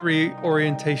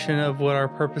reorientation of what our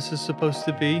purpose is supposed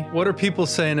to be. What are people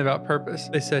saying about purpose?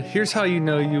 They said, here's how you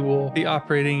know you will be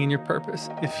operating in your purpose.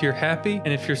 If you're happy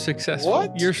and if you're successful.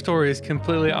 What? Your story is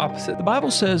completely opposite. The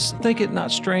Bible says, think it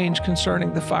not strange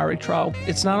concerning the fiery trial.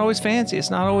 It's not always fancy. It's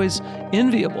not always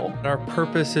enviable. Our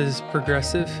purpose is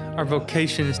progressive. Our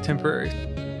vocation is temporary.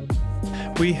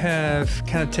 We have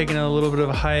kind of taken a little bit of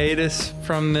a hiatus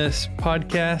from this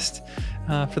podcast.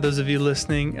 For those of you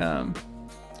listening,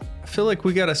 I feel like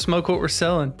we got to smoke what we're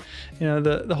selling. You know,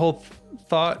 the whole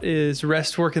thought is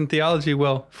rest, work, and theology.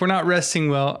 Well, if we're not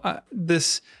resting well,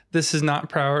 this is not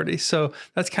priority. So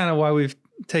that's kind of why we've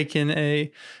taken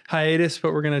a hiatus,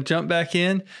 but we're going to jump back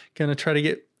in, going to try to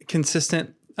get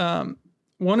consistent. Want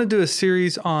to do a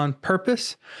series on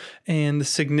purpose and the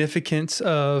significance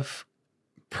of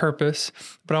purpose,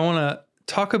 but I want to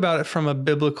talk about it from a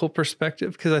biblical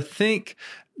perspective, because I think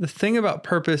the thing about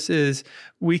purpose is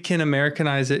we can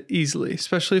Americanize it easily,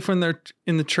 especially if when they're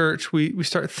in the church, we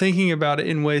start thinking about it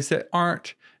in ways that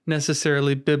aren't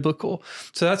necessarily biblical.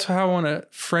 So that's how I want to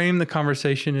frame the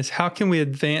conversation, is how can we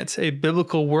advance a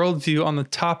biblical worldview on the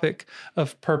topic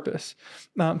of purpose?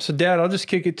 So Dad, I'll just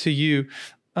kick it to you.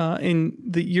 In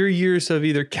your years of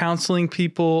either counseling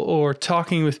people or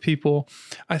talking with people,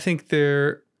 I think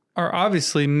there are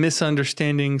obviously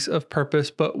misunderstandings of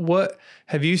purpose, but what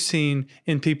have you seen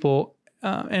in people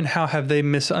and how have they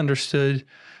misunderstood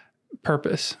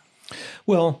purpose?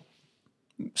 Well,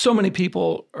 so many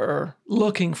people are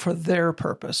looking for their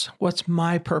purpose. What's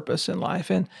my purpose in life?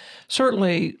 And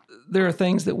certainly there are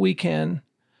things that we can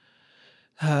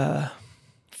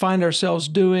find ourselves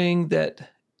doing that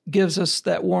gives us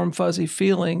that warm, fuzzy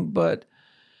feeling. But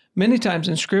many times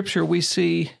in Scripture, we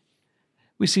see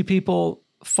people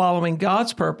following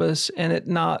God's purpose and it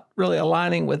not really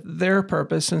aligning with their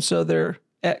purpose. And so they're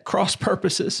at cross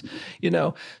purposes, you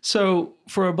know. So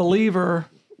for a believer,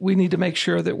 we need to make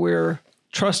sure that we're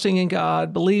trusting in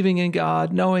God, believing in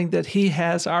God, knowing that He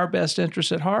has our best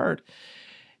interests at heart.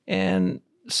 And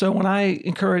so when I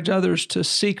encourage others to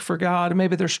seek for God, and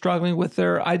maybe they're struggling with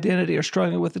their identity or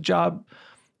struggling with the job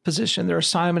position, their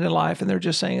assignment in life, and they're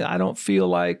just saying, I don't feel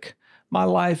like my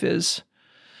life is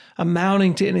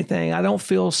amounting to anything. I don't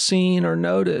feel seen or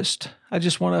noticed. I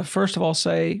just want to, first of all,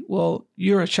 say, well,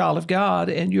 you're a child of God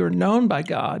and you're known by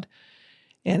God.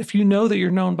 And if you know that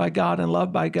you're known by God and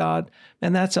loved by God,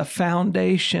 then that's a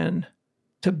foundation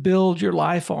to build your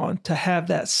life on, to have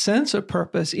that sense of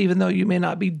purpose, even though you may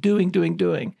not be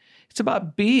doing. It's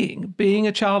about being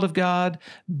a child of God,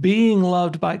 being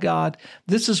loved by God.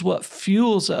 This is what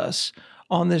fuels us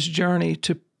on this journey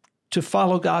to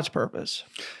follow God's purpose.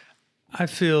 I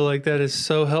feel like that is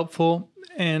so helpful.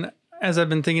 And as I've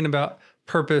been thinking about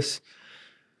purpose,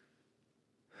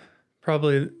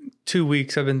 probably 2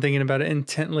 weeks, I've been thinking about it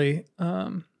intently.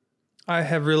 I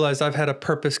have realized I've had a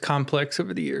purpose complex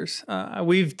over the years. I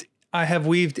have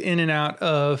weaved in and out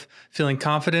of feeling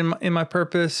confident in my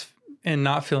purpose and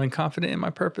not feeling confident in my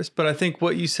purpose. But I think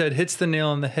what you said hits the nail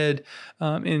on the head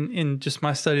in just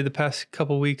my study the past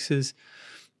couple of weeks is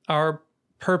our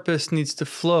purpose needs to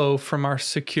flow from our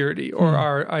security or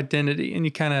our identity. And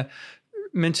you kind of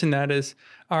mentioned that as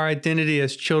our identity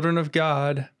as children of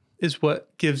God is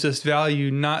what gives us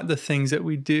value, not the things that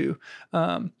we do.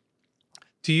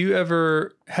 Do you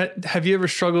ever, have you ever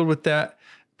struggled with that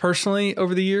personally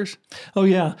over the years? Oh,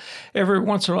 yeah. Every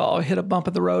once in a while, I'll hit a bump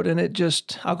in the road and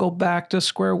I'll go back to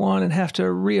square one and have to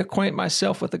reacquaint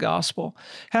myself with the gospel.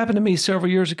 Happened to me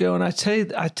several years ago, and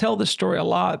I tell this story a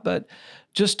lot, but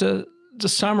just to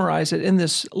summarize it, in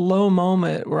this low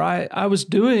moment where I was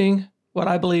doing what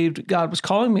I believed God was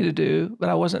calling me to do, but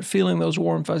I wasn't feeling those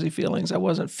warm, fuzzy feelings. I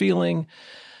wasn't feeling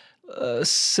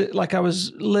like I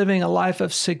was living a life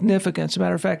of significance. As a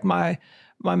matter of fact, my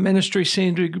ministry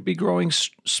seemed to be growing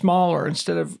smaller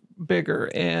instead of bigger,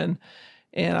 and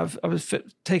I was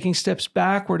taking steps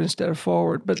backward instead of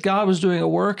forward. But God was doing a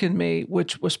work in me,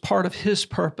 which was part of His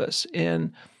purpose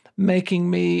in making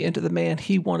me into the man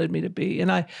He wanted me to be.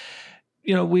 And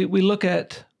we look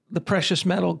at the precious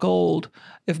metal gold.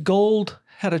 If gold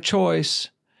had a choice,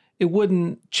 it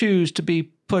wouldn't choose to be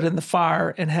put in the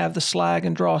fire and have the slag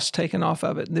and dross taken off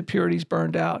of it and the impurities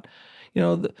burned out. You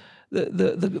know,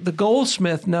 the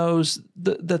goldsmith knows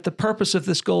that the purpose of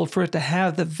this gold, for it to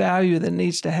have the value that it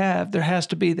needs to have, there has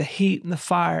to be the heat and the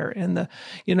fire and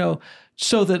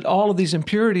so that all of these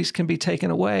impurities can be taken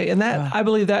away. And that, I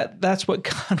believe that's what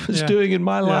God was doing in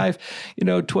my life,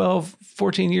 12,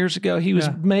 14 years ago. He was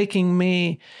making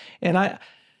me, and I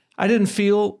didn't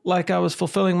feel like I was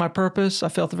fulfilling my purpose. I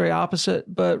felt the very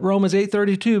opposite. But Romans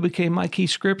 8:32 became my key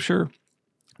scripture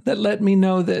that let me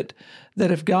know that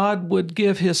if God would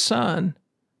give His Son,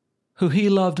 who he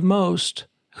loved most,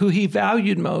 who he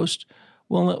valued most,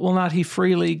 will not he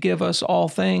freely give us all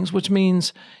things, which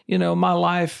means, my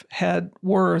life had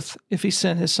worth if he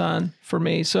sent his son for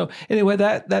me. So anyway,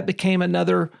 that became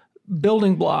another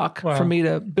building block for me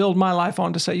to build my life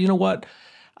on, to say, you know what,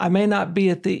 I may not be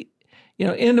at the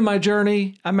end of my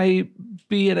journey. I may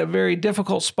be in a very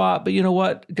difficult spot, but you know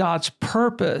what? God's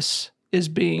purpose is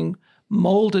being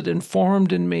molded and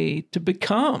formed in me to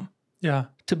become. Yeah.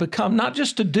 To become, not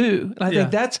just to do. And I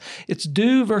think it's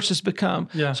do versus become.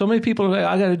 Yeah. So many people are like,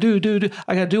 I got to do.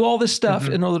 I got to do all this stuff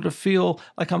in order to feel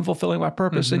like I'm fulfilling my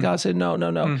purpose. And God said, no.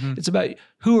 It's about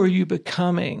who are you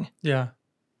becoming? Yeah.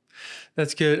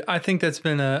 That's good. I think that's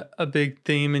been a big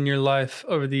theme in your life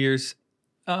over the years.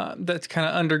 That's kind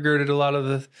of undergirded a lot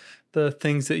of the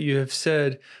things that you have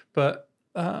said. But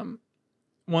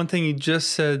one thing you just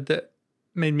said that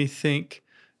made me think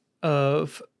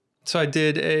of, so I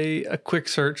did a quick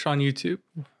search on YouTube.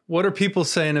 What are people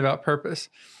saying about purpose?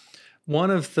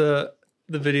 One of the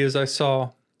videos I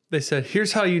saw, they said,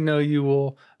 here's how you know you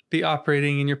will be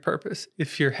operating in your purpose: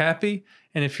 if you're happy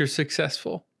and if you're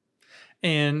successful.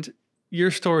 And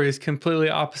your story is completely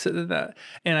opposite of that.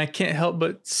 And I can't help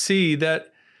but see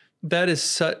that is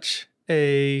such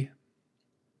a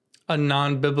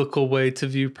non-biblical way to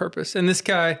view purpose. And this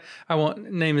guy, I won't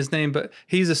name his name, but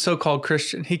he's a so-called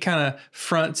Christian. He kind of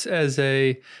fronts as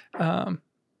a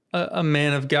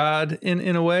man of God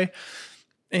in a way.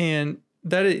 And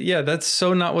that's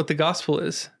so not what the gospel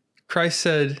is. Christ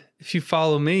said, if you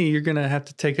follow me, you're going to have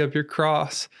to take up your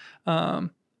cross. Why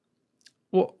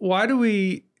do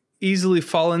we easily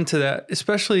fall into that,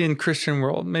 especially in Christian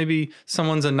world? Maybe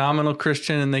someone's a nominal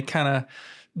Christian and they kind of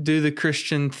do the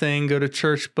Christian thing, go to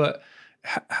church, but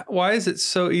why is it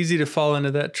so easy to fall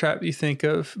into that trap, you think,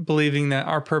 of believing that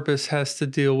our purpose has to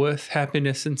deal with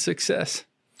happiness and success?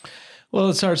 Well,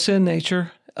 it's our sin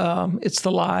nature. It's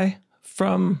the lie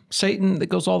from Satan that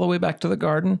goes all the way back to the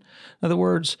garden. In other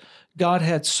words, God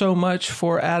had so much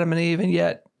for Adam and Eve, and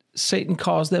yet Satan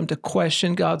caused them to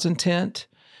question God's intent.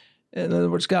 In other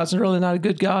words, God's really not a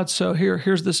good God, so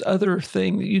here's this other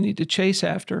thing that you need to chase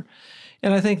after.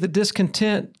 And I think the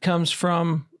discontent comes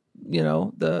from,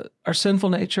 our sinful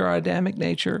nature, our Adamic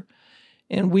nature.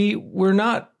 And we're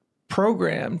not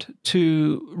programmed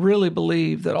to really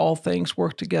believe that all things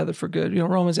work together for good.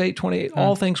 Romans 8:28,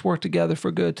 all things work together for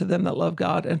good to them that love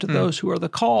God and to those who are the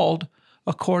called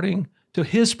according to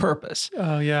his purpose.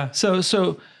 Oh, yeah.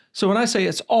 So when I say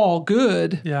it's all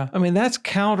good, yeah. I mean, that's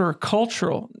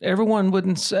countercultural. Everyone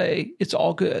wouldn't say it's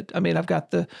all good. I mean, I've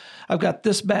got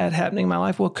this bad happening in my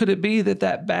life. Well, could it be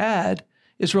that bad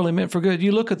is really meant for good?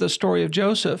 You look at the story of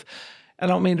Joseph. I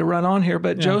don't mean to run on here,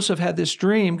 but Joseph had this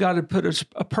dream. God had put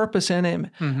a purpose in him,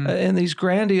 and these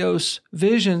grandiose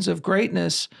visions of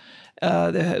greatness.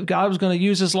 That God was going to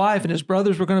use his life, and his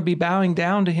brothers were going to be bowing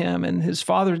down to him, and his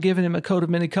father had given him a coat of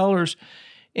many colors.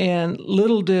 And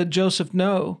little did Joseph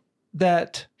know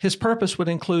that his purpose would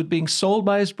include being sold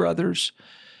by his brothers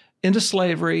into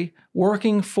slavery,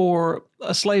 working for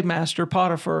a slave master,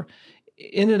 Potiphar,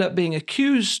 ended up being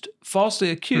falsely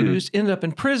accused, ended up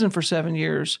in prison for 7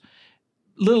 years.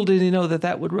 Little did he know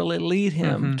that would really lead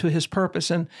him to his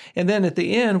purpose. And then at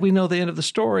the end, we know the end of the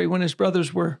story, when his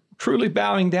brothers were truly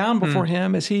bowing down before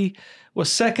him as he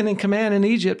was second in command in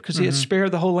Egypt because he had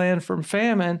spared the whole land from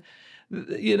famine.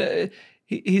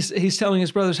 He's telling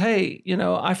his brothers, hey,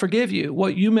 I forgive you.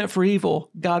 What you meant for evil,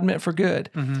 God meant for good.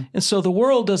 And so the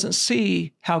world doesn't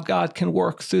see how God can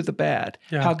work through the bad,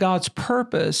 how God's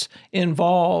purpose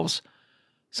involves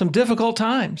some difficult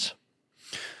times.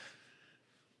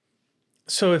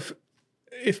 So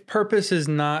if purpose is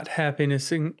not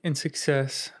happiness and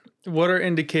success, what are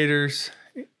indicators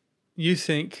you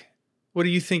think? What do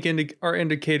you think are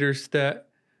indicators that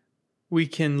we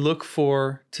can look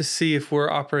for to see if we're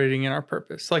operating in our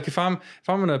purpose? Like if I'm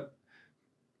going to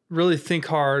really think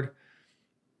hard,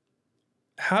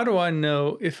 how do I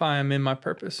know if I am in my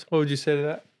purpose? What would you say to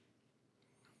that?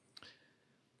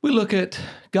 We look at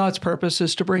God's purpose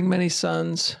is to bring many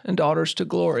sons and daughters to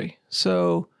glory.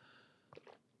 So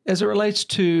as it relates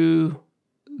to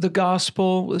the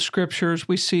gospel, the scriptures,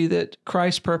 we see that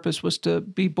Christ's purpose was to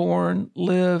be born,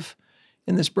 live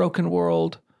in this broken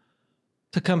world,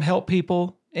 to come help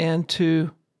people and to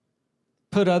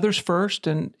put others first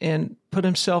and put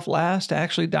himself last, to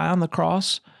actually die on the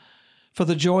cross for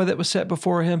the joy that was set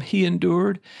before him. He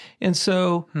endured. And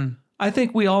so I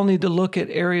think we all need to look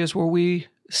at areas where we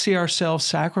see ourselves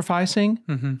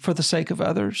sacrificing for the sake of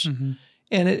others.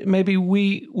 and maybe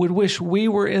we would wish we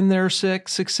were in their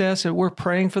success, and we're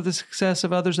praying for the success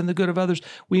of others and the good of others,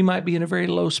 we might be in a very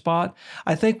low spot.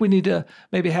 I think we need to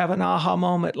maybe have an aha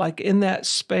moment, like in that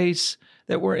space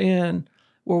that we're in,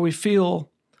 where we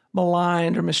feel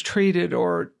maligned or mistreated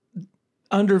or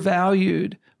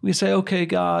undervalued. We say, okay,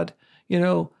 God,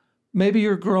 maybe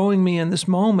you're growing me in this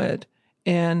moment.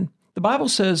 And the Bible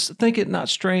says, think it not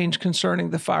strange concerning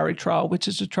the fiery trial, which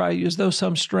is to try you as though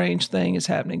some strange thing is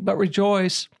happening. But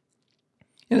rejoice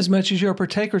inasmuch as you are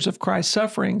partakers of Christ's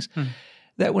sufferings,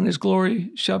 that when his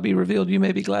glory shall be revealed, you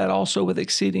may be glad also with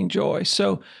exceeding joy.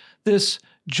 So this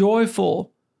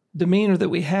joyful demeanor that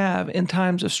we have in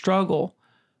times of struggle,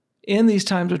 in these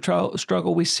times of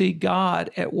struggle, we see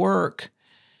God at work.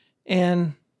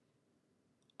 And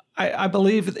I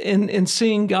believe in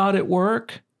seeing God at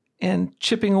work and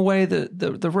chipping away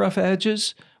the rough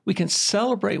edges, we can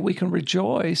celebrate, we can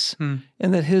rejoice, and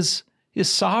that his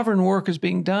sovereign work is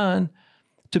being done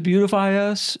to beautify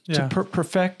us, to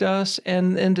perfect us,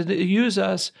 and to use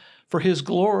us for his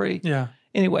glory. Yeah.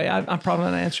 Anyway, I'm probably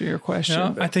not answering your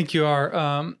question. No, I think you are.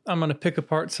 I'm going to pick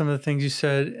apart some of the things you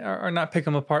said, or not pick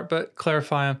them apart, but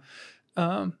clarify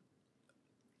them.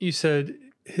 You said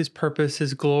his purpose,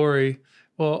 his glory.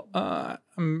 Well,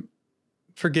 I'm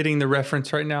forgetting the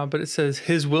reference right now, but it says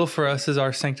his will for us is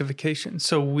our sanctification.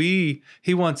 So he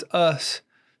wants us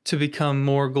to become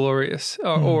more glorious,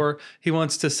 or he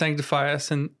wants to sanctify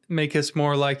us and make us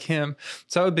more like him.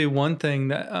 So that would be one thing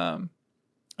that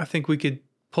I think we could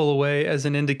pull away as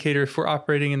an indicator if we're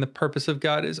operating in the purpose of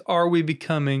God is, are we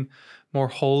becoming more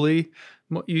holy?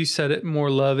 You said it, more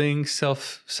loving,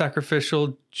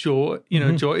 self-sacrificial, joy,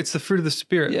 joy. It's the fruit of the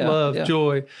Spirit, love,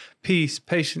 joy, peace,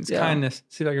 patience, kindness.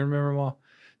 See if I can remember them all.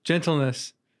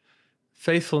 Gentleness,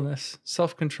 faithfulness,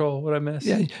 self-control. What I miss?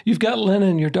 Yeah, you've got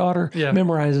Lennon, your daughter,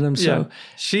 memorizing them. So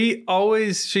she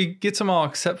gets them all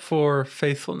except for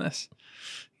faithfulness.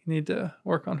 You need to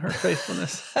work on her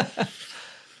faithfulness.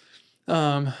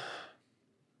 But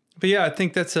yeah, I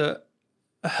think that's a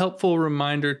helpful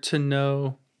reminder to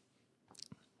know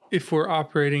if we're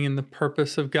operating in the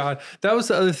purpose of God. That was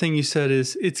the other thing you said,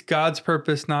 is it's God's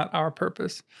purpose, not our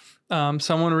purpose.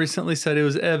 Someone recently said, it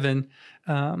was Evan.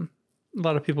 A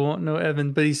lot of people won't know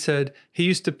Evan, but he said he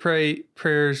used to pray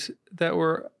prayers that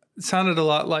sounded a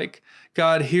lot like,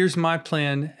 God, here's my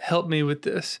plan, help me with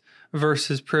this,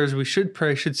 versus prayers we should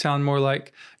pray should sound more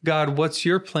like, God, what's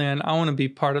your plan? I want to be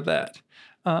part of that.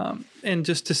 And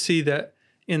just to see that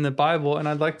in the Bible, and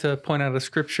I'd like to point out a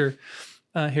scripture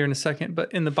here in a second, but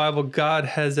in the Bible, God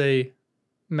has a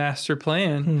master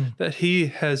plan that he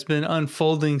has been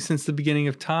unfolding since the beginning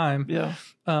of time. Yeah.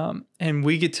 And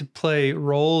we get to play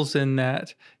roles in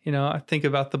that. I think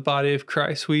about the body of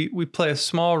Christ. We play a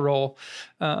small role,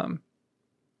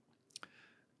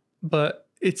 but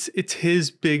it's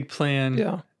his big plan.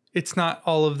 Yeah. It's not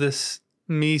all of this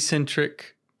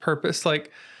me-centric purpose.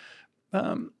 Like,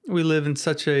 we live in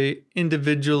such a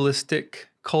individualistic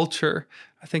culture.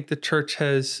 I think the church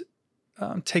has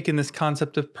taken this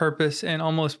concept of purpose and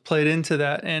almost played into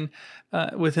that. And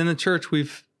within the church,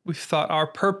 we've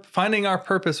thought finding our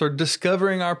purpose or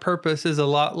discovering our purpose is a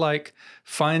lot like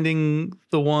finding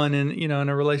the one in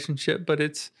a relationship. But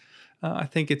I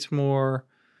think it's more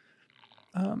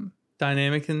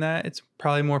dynamic than that. It's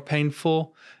probably more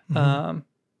painful. What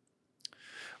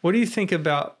do you think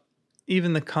about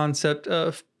even the concept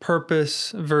of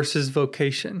purpose versus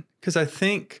vocation? Because I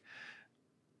think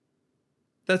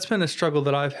that's been a struggle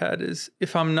that I've had, is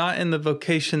if I'm not in the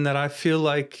vocation that I feel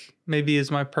like maybe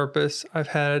is my purpose, I've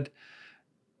had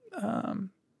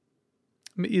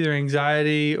either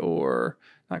anxiety or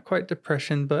not quite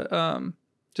depression, but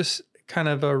just kind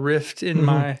of a rift in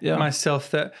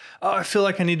myself that, I feel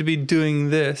like I need to be doing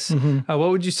this. What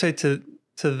would you say to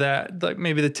that? Like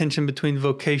maybe the tension between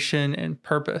vocation and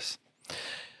purpose?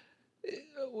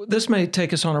 This may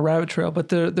take us on a rabbit trail, but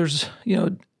there's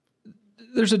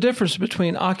a difference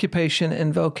between occupation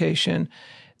and vocation.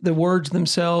 The words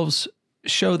themselves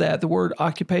show that. The word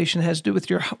occupation has to do with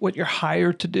what you're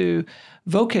hired to do.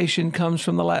 Vocation comes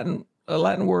from the Latin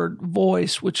word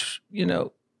voice, which,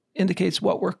 indicates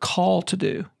what we're called to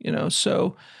do.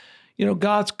 So,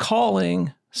 God's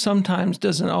calling sometimes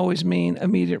doesn't always mean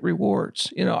immediate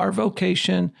rewards. Our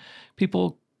vocation,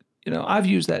 people, I've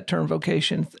used that term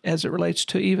vocation as it relates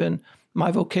to even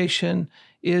my vocation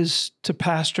is to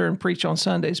pastor and preach on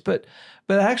Sundays. But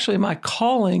actually my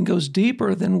calling goes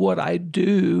deeper than what I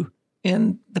do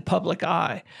in the public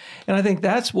eye. And I think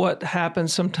that's what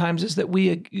happens sometimes, is that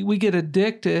we get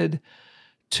addicted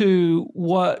to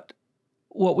what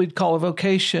we'd call a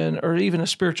vocation or even a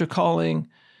spiritual calling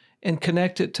and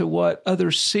connect it to what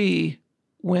others see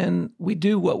when we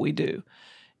do what we do.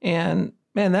 And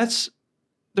man,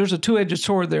 there's a two-edged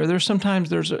sword there. There's sometimes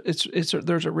there's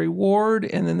a reward,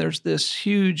 and then there's this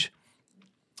huge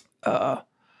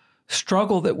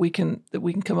struggle that we can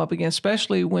come up against,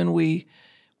 especially when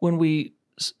we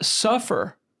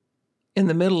suffer in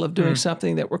the middle of doing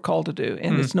something that we're called to do,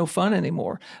 and it's no fun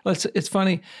anymore. It's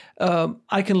funny.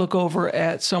 I can look over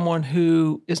at someone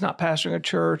who is not pastoring a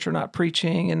church or not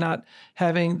preaching and not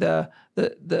having the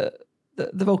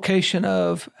vocation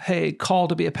of, hey, called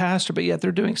to be a pastor, but yet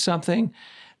they're doing something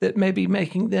that may be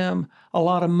making them a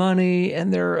lot of money,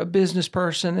 and they're a business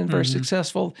person and very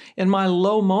successful. In my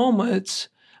low moments,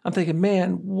 I'm thinking,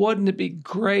 man, wouldn't it be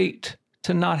great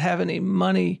to not have any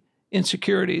money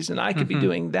insecurities, and I could be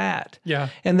doing that. Yeah.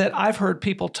 And that I've heard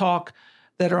people talk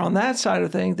that are on that side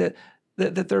of things that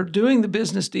they're doing the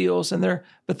business deals,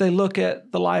 but they look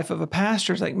at the life of a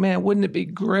pastor. It's like, man, wouldn't it be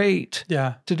great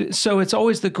to do? So it's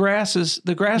always the grass is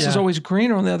always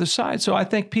greener on the other side. So I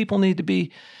think people need to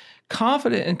be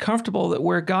confident and comfortable that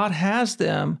where God has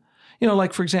them,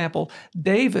 like for example,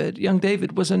 young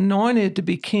David was anointed to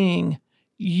be king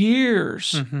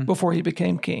years before he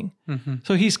became king.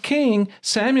 So he's king.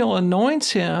 Samuel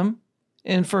anoints him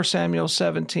in 1 Samuel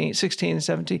 16 and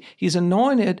 17. He's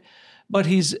anointed, but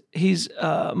he's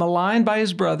maligned by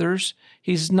his brothers.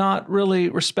 He's not really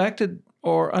respected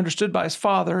or understood by his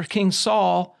father. King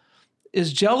Saul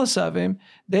is jealous of him.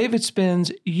 David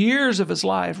spends years of his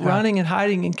life running and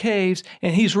hiding in caves,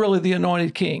 and he's really the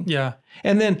anointed king. Yeah.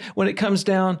 And then when it comes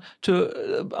down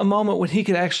to a moment when he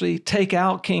could actually take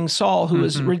out King Saul, who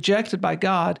was rejected by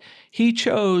God, he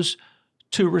chose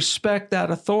to respect that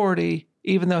authority,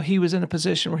 even though he was in a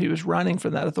position where he was running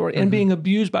from that authority and being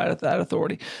abused by that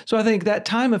authority. So I think that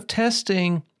time of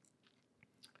testing,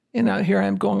 and now here I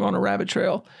am going on a rabbit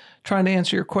trail trying to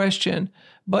answer your question,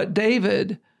 but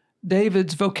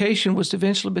David's vocation was to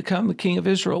eventually become the king of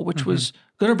Israel, which was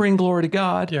going to bring glory to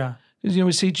God. Yeah.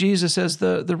 We see Jesus as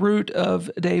the root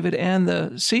of David and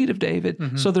the seed of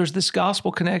David. So there's this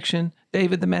gospel connection.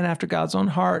 David, the man after God's own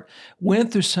heart,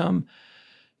 went through some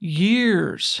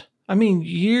years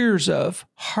of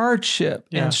hardship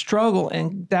and struggle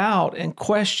and doubt and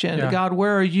question. God,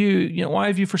 where are you? Why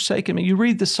have you forsaken me? You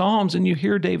read the Psalms and you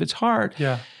hear David's heart.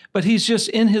 Yeah. But he's just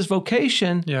in his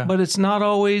vocation, but it's not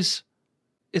always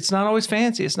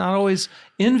fancy. It's not always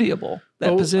enviable,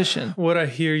 that position. What I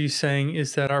hear you saying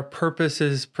is that our purpose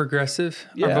is progressive.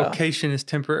 Our vocation is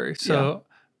temporary. So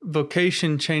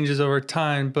vocation changes over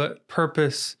time, but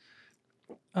purpose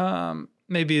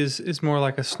maybe is more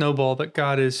like a snowball that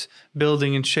God is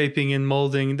building and shaping and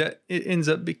molding, that it ends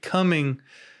up becoming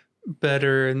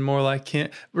better and more like Him.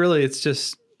 Really, it's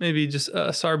just maybe just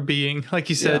us, our being. Like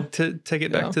you said, to take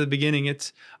it back to the beginning,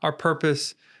 it's our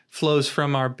purpose flows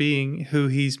from our being, who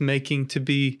He's making to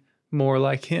be more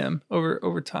like Him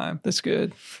over time. That's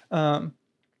good. I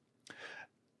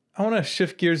want to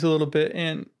shift gears a little bit,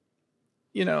 and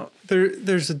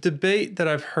there's a debate that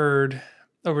I've heard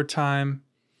over time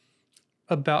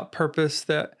about purpose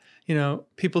that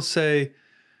people say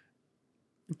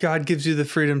God gives you the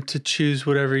freedom to choose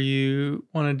whatever you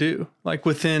want to do, like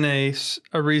within a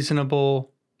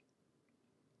reasonable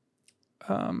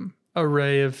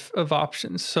array of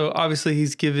options. So obviously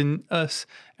He's given us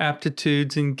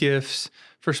aptitudes and gifts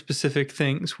for specific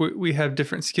things. We have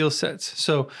different skill sets.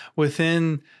 So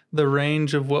within the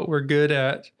range of what we're good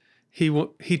at,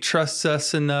 He trusts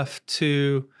us enough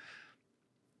to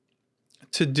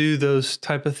do those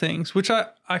type of things, which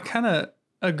I kind of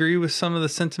agree with some of the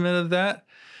sentiment of that.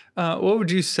 What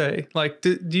would you say? Like,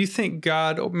 do you think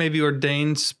God maybe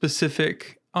ordains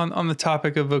specific on the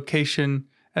topic of vocation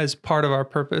as part of our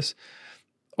purpose,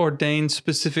 ordain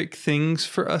specific things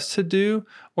for us to do?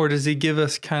 Or does He give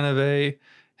us kind of a,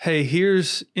 hey,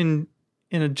 here's in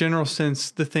a general sense,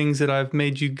 the things that I've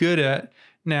made you good at,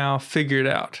 now figure it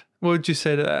out? What would you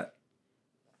say to that?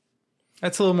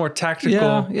 That's a little more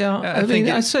tactical. Yeah.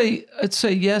 I'd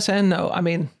say yes and no. I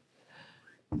mean,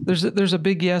 there's a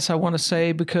big yes I want to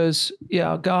say, because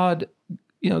God,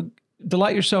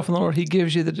 delight yourself in the Lord. He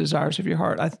gives you the desires of your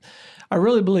heart. I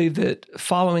really believe that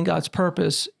following God's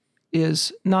purpose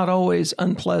is not always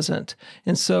unpleasant.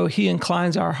 And so He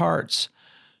inclines our hearts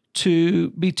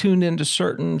to be tuned into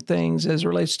certain things as it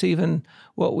relates to even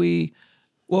what we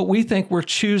think we're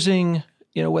choosing,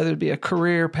 whether it be a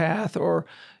career path or,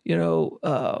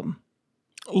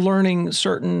 learning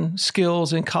certain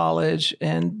skills in college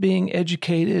and being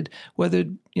educated, whether,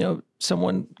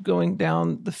 someone going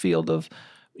down the field of,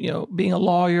 being a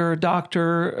lawyer, a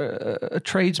doctor, a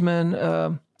tradesman,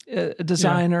 a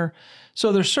designer.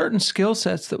 So there's certain skill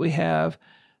sets that we have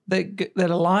that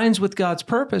aligns with God's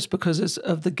purpose because it's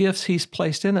of the gifts He's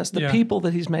placed in us, the people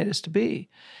that He's made us to be.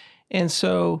 And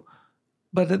so,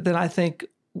 but then I think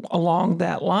along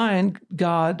that line,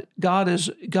 God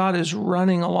is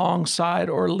running alongside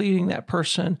or leading that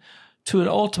person to an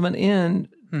ultimate end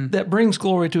that brings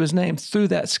glory to His name through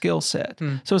that skill set.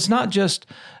 So it's not just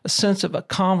a sense of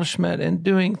accomplishment and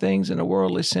doing things in a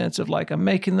worldly sense of like, I'm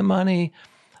making the money,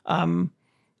 I'm,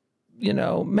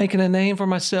 making a name for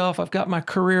myself, I've got my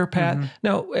career path.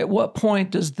 No, at what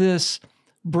point does this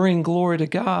bring glory to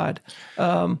God?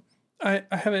 I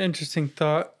have an interesting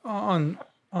thought on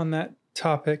that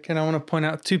topic, and I want to point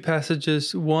out two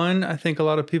passages. One, I think a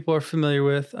lot of people are familiar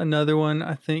with. Another one,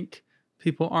 I think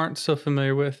people aren't so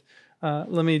familiar with.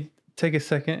 Let me take a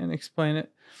second and explain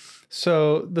it.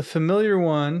 So the familiar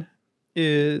one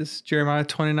is Jeremiah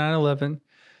 29:11.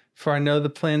 For I know the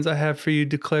plans I have for you,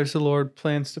 declares the Lord,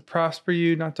 plans to prosper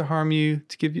you, not to harm you,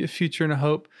 to give you a future and a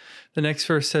hope. The next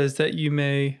verse says that you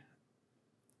may,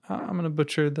 I'm going to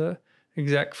butcher the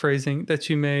exact phrasing, that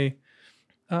you may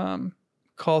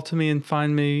call to me and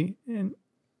find me, and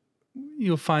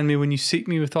you'll find me when you seek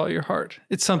me with all your heart.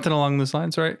 It's something along those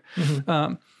lines, right?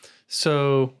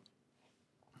 So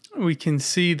we can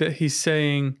see that he's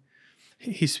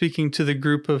speaking to the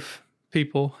group of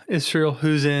people, Israel,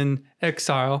 who's in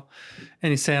exile, and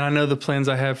he's saying, I know the plans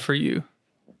I have for you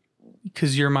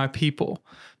because you're my people,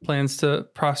 plans to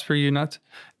prosper you,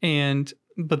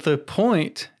 but the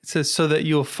point, it says, so that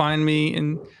you'll find me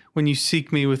and when you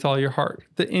seek me with all your heart.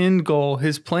 The end goal,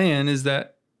 his plan, is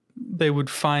that they would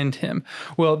find him.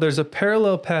 Well, there's a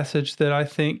parallel passage that I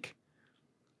think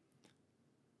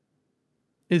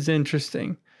is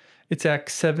interesting. It's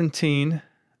Acts 17,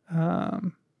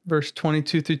 verse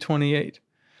 22 through 28.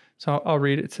 So I'll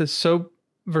read it. It says,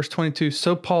 verse 22,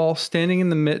 so Paul, standing in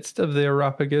the midst of the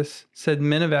Areopagus, said,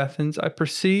 Men of Athens, I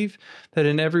perceive that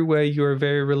in every way you are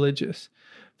very religious.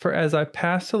 For as I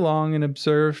passed along and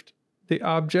observed the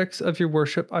objects of your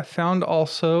worship, I found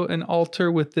also an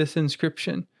altar with this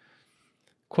inscription,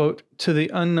 quote, to the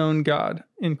unknown God,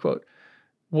 end quote.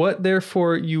 What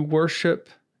therefore you worship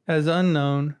as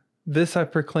unknown, this I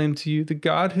proclaim to you, the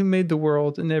God who made the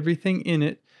world and everything in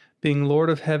it, being Lord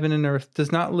of heaven and earth,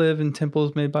 does not live in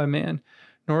temples made by man,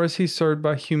 nor is he served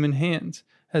by human hands,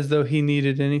 as though he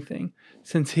needed anything,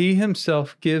 since he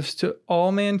himself gives to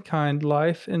all mankind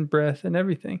life and breath and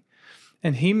everything.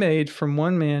 And he made from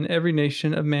one man every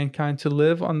nation of mankind to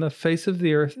live on the face of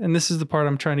the earth. And this is the part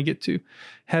I'm trying to get to.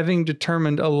 Having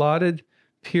determined allotted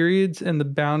periods and the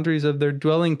boundaries of their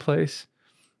dwelling place.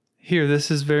 Here, this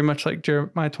is very much like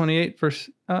Jeremiah 28, this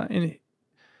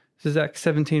is Acts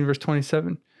 17, verse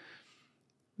 27.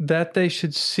 That they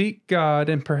should seek God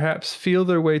and perhaps feel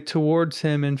their way towards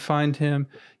him and find him,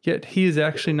 yet he is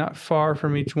actually not far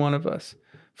from each one of us.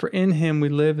 For in him we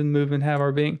live and move and have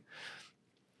our being.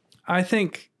 I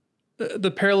think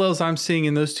the parallels I'm seeing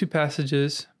in those two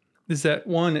passages is that,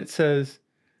 one, it says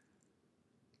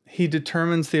he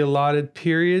determines the allotted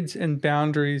periods and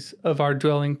boundaries of our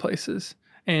dwelling places.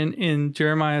 And in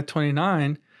Jeremiah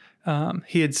 29,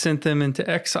 he had sent them into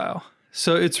exile.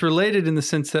 So it's related in the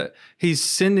sense that he's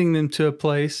sending them to a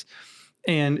place,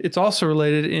 and it's also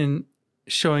related in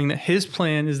showing that his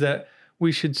plan is that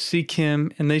we should seek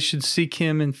him, and they should seek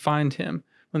him and find him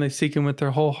when they seek him with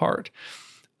their whole heart.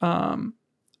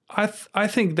 I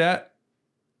think that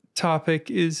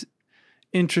topic is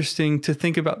interesting to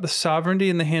think about, the sovereignty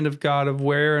in the hand of God of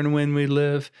where and when we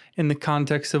live in the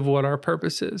context of what our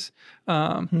purpose is.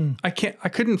 I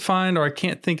couldn't find, or I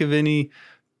can't think of any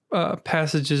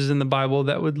passages in the Bible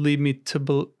that would lead me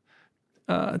to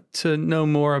know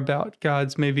more about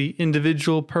God's maybe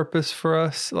individual purpose for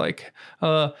us. Like,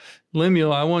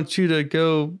 Lemuel, I want you to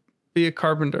go be a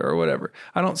carpenter or whatever.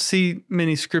 I don't see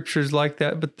many scriptures like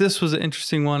that, but this was an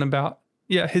interesting one about,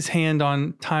 his hand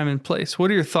on time and place.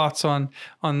 What are your thoughts on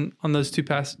those two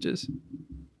passages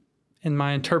and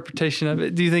my interpretation of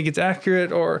it? Do you think it's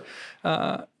accurate, or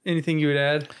anything you would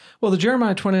add? Well, the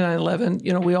Jeremiah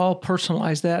 29:11, we all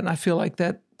personalize that, and I feel like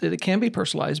that it can be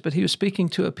personalized, but he was speaking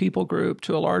to a people group,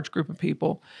 to a large group of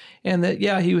people, and that,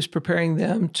 he was preparing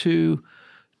them to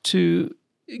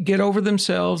get over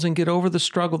themselves and get over the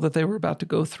struggle that they were about to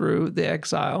go through, the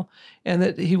exile, and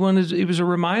that it was a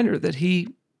reminder that he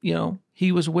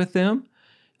was with them.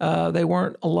 They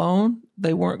weren't alone.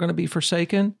 They weren't going to be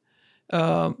forsaken.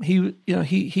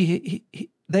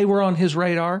 They were on his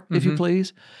radar, if you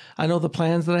please. I know the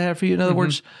plans that I have for you. In other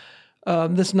words,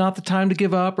 this is not the time to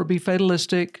give up or be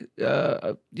fatalistic.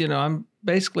 I'm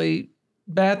basically,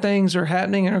 bad things are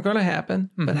happening and are going to happen,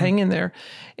 but hang in there.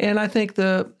 And I think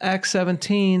the Acts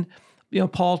 17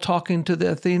 Paul talking to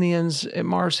the Athenians at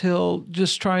Mars Hill,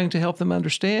 just trying to help them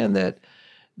understand that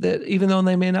even though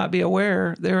they may not be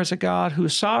aware, there is a God who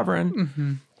is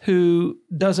sovereign, who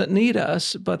doesn't need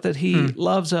us, but that he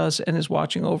loves us and is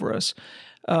watching over us.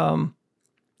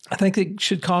 I think it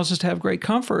should cause us to have great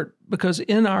comfort, because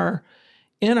in our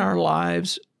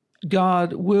lives,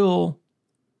 God will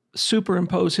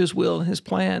superimpose his will and his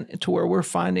plan to where we're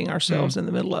finding ourselves in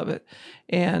the middle of it.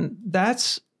 And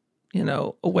that's,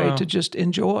 a way to just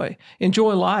enjoy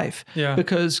life,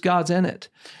 because God's in it.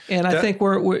 And I think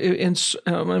we're in,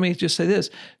 let me just say this,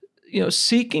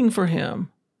 seeking for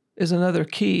him is another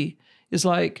key. Is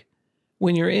like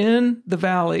when you're in the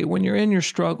valley, when you're in your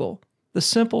struggle, the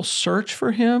simple search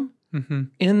for him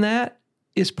in that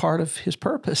is part of his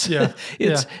purpose. Yeah.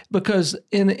 It's because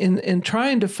in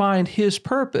trying to find his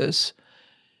purpose,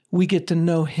 we get to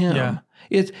know him. Yeah.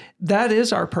 That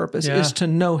is our purpose, is to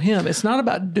know him. It's not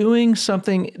about doing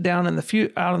something out in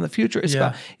the future. It's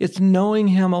about knowing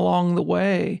him along the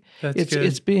way.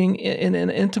 It's being in an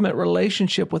intimate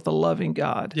relationship with a loving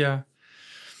God. Yeah.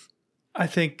 I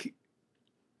think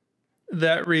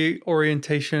that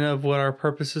reorientation of what our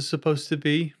purpose is supposed to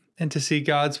be, and to see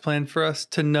God's plan for us,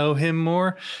 to know him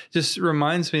more, just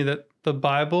reminds me that the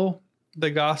Bible,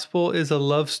 the gospel, is a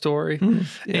love story.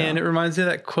 And it reminds me of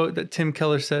that quote that Tim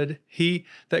Keller said,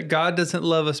 that God doesn't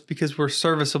love us because we're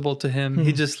serviceable to him.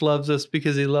 He just loves us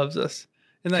because he loves us.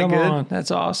 Isn't that good? Come on,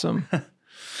 that's awesome.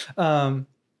 Well,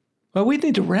 we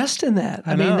need to rest in that.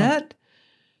 I mean,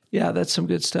 that's some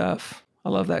good stuff. I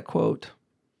love that quote.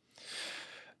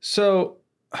 So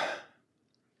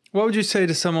what would you say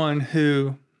to someone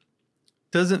who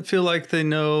doesn't feel like they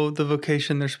know the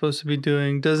vocation they're supposed to be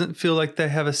doing, doesn't feel like they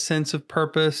have a sense of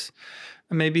purpose,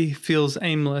 maybe feels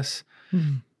aimless?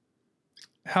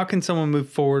 How can someone move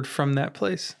forward from that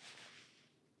place?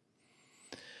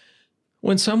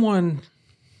 When someone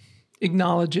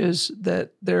acknowledges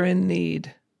that they're in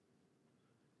need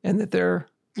and that they're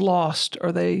lost,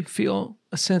 or they feel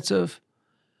a sense of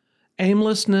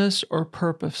aimlessness or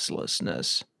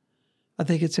purposelessness, I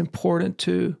think it's important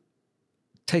to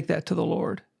take that to the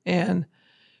Lord. And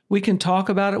we can talk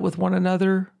about it with one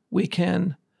another. We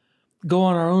can go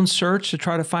on our own search to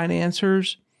try to find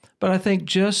answers. But I think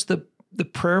just the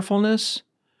prayerfulness,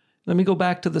 let me go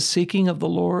back to the seeking of the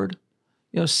Lord,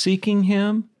 seeking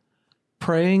him,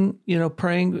 praying,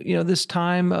 this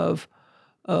time of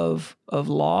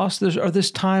loss,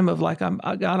 this time of like,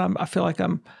 I feel like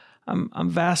I'm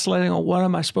vacillating on what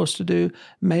am I supposed to do.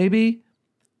 Maybe,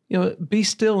 be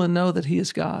still and know that he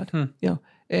is God,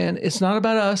 and it's not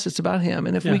about us, it's about him.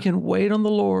 And if we can wait on the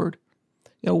Lord,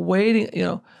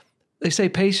 waiting, they say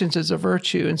patience is a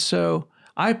virtue. And so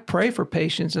I pray for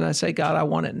patience and I say, God, I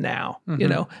want it now.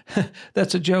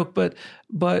 That's a joke, but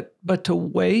to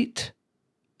wait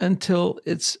until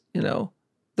it's, the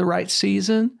right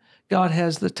season. God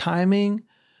has the timing.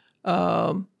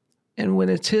 And when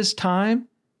it's his time,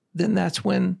 then that's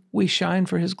when we shine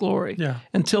for his glory. Yeah.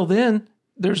 Until then,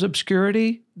 there's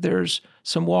obscurity, there's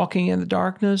some walking in the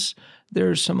darkness,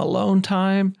 there's some alone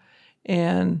time.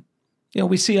 And,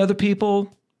 we see other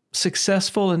people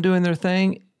successful in doing their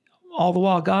thing. All the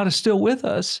while, God is still with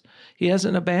us. He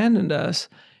hasn't abandoned us.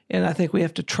 And I think we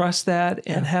have to trust that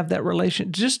and have that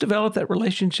just develop that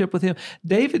relationship with him.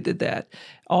 David did that.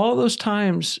 All those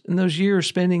times in those years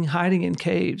spending hiding in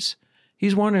caves,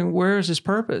 he's wondering, where is his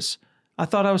purpose? I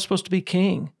thought I was supposed to be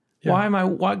king. Yeah.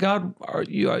 Why God, are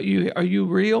you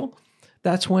real?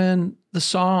 That's when the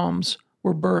Psalms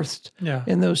were birthed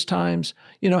in those times.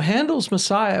 Handel's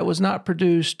Messiah was not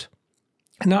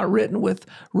written with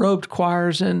robed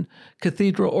choirs and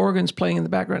cathedral organs playing in the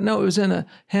background. No, it was in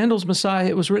Handel's Messiah.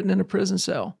 It was written in a prison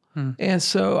cell. And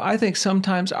so I think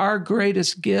sometimes our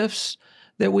greatest gifts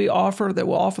that will offer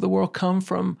the world, come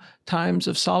from times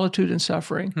of solitude and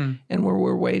suffering and where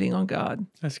we're waiting on God.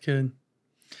 That's good.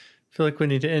 I feel like we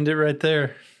need to end it right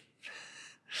there.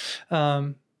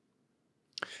 No,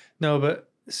 but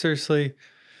seriously,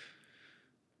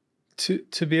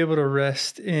 to be able to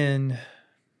rest in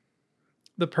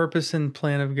the purpose and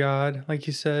plan of God, like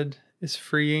you said, is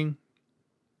freeing.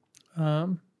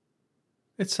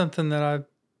 It's something that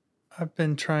I've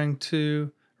been trying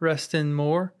to rest in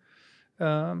more.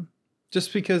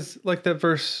 Just because, like that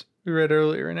verse we read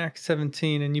earlier in Acts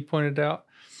 17, and you pointed out,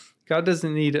 God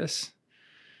doesn't need us.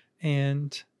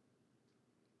 And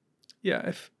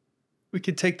if we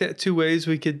could take that two ways,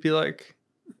 we could be like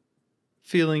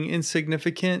feeling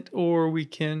insignificant, or we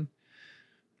can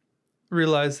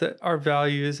realize that our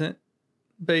value isn't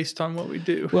based on what we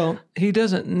do. Well, he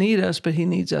doesn't need us, but he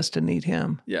needs us to need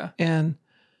him. Yeah. And,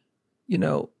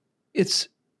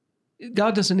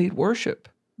 God doesn't need worship,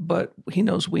 but he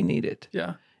knows we need it.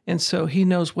 Yeah. And so he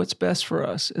knows what's best for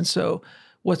us. And so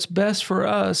what's best for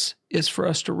us is for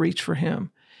us to reach for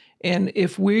him. And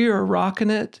if we are rocking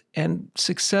it and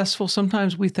successful,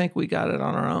 sometimes we think we got it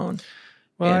on our own.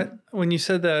 Well, when you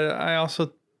said that, I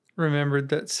also remembered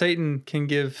that Satan can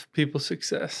give people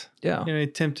success. Yeah. He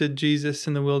tempted Jesus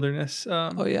in the wilderness.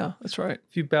 Oh, yeah, that's right.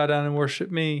 If you bow down and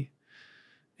worship me.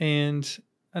 And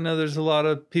I know there's a lot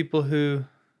of people who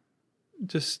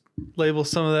just label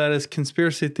some of that as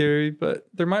conspiracy theory, but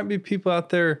there might be people out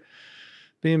there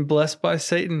being blessed by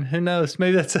Satan. Who knows?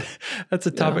 Maybe that's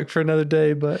a topic for another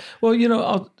day. But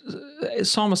well,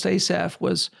 Psalmist Asaph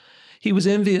was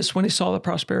envious when he saw the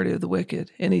prosperity of the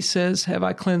wicked, and he says, "Have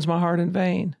I cleansed my heart in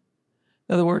vain?"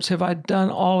 In other words, have I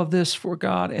done all of this for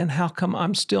God, and how come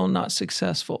I'm still not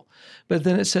successful? But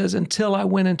then it says, until I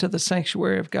went into the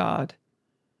sanctuary of God.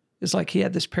 It's like he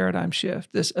had this paradigm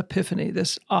shift, this epiphany,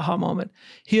 this aha moment.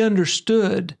 He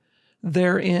understood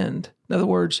their end. In other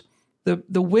words,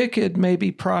 the wicked may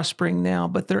be prospering now,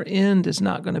 but their end is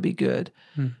not going to be good.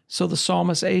 So the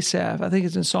psalmist Asaph, I think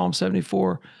it's in Psalm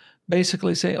 74,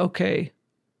 basically say, okay,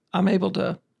 I'm able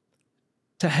to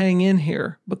hang in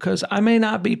here because I may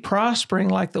not be prospering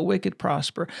like the wicked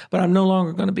prosper, but I'm no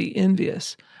longer going to be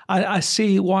envious. I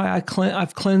see why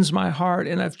I've cleansed my heart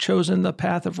and I've chosen the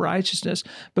path of righteousness,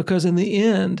 because in the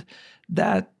end,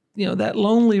 that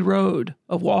lonely road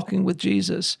of walking with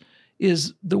Jesus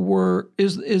is the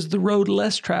road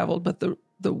less traveled, but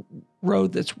the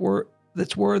road that's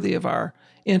worthy of our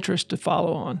interest to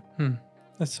follow on.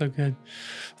 That's so good.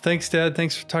 Thanks, Dad.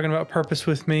 Thanks for talking about purpose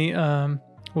with me.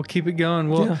 We'll keep it going.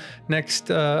 Next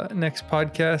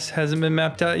podcast hasn't been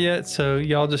mapped out yet, so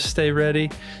y'all just stay ready,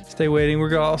 stay waiting.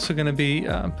 We're also going to be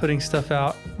putting stuff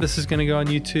out. This is going to go on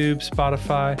YouTube,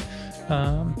 Spotify.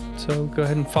 So go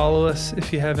ahead and follow us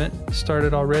if you haven't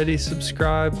started already.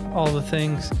 Subscribe, all the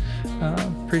things.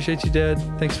 Appreciate you, Dad.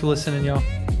 Thanks for listening, y'all.